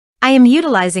I am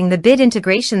utilizing the Bit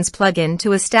Integrations plugin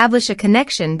to establish a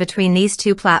connection between these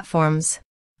two platforms.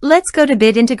 Let's go to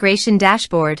Bit Integration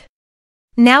Dashboard.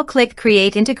 Now click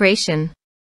Create Integration.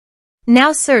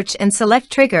 Now search and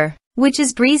select Trigger, which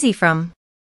is Brizy Form.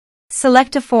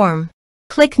 Select a form.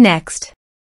 Click Next.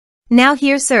 Now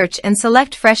here search and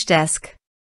select Freshdesk.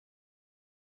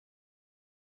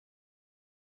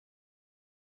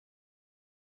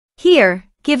 Here,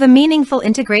 give a meaningful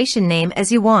integration name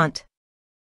as you want.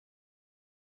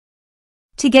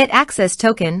 To get access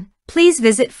token, please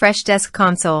visit Freshdesk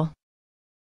console.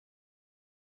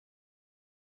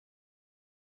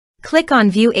 Click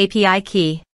on View API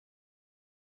key.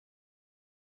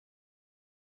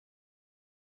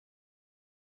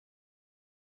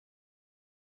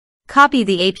 Copy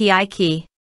the API key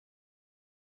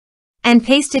and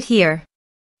paste it here.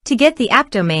 To get the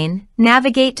app domain,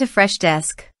 navigate to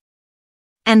Freshdesk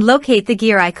and locate the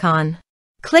gear icon.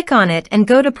 Click on it and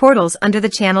go to Portals under the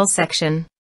Channels section.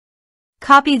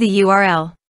 Copy the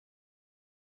URL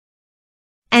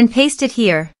and paste it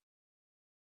here.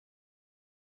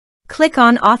 Click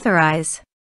on Authorize.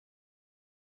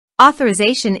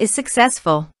 Authorization is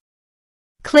successful.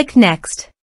 Click Next.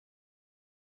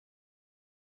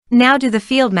 Now do the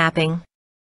field mapping.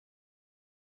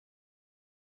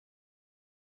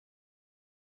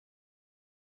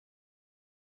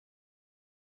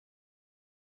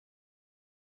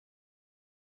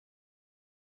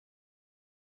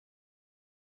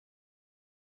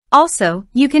 Also,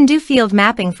 you can do field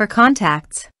mapping for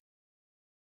contacts.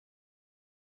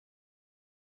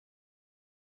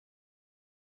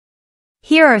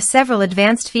 Here are several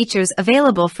advanced features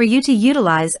available for you to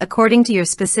utilize according to your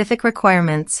specific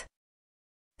requirements.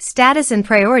 Status and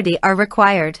priority are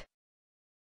required.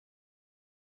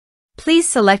 Please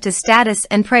select a status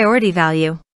and priority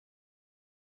value.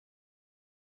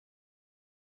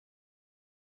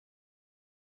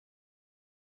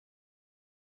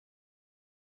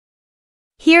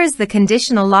 Here is the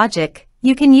conditional logic.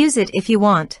 You can use it if you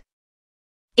want.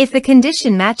 If the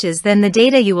condition matches, then the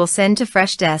data you will send to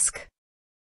Freshdesk.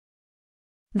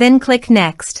 Then click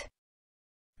Next.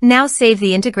 Now save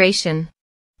the integration.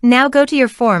 Now go to your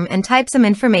form and type some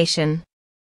information.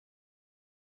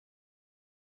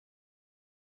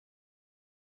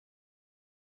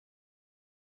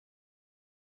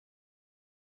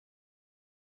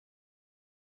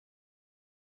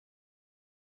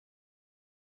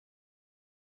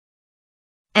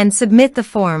 And submit the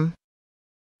form.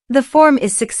 The form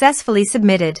is successfully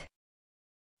submitted.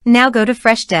 Now go to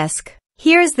Freshdesk.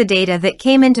 Here is the data that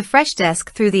came into Freshdesk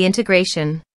through the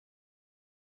integration.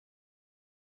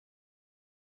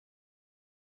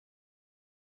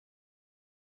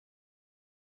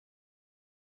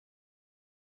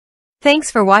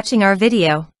 Thanks for watching our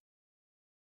video.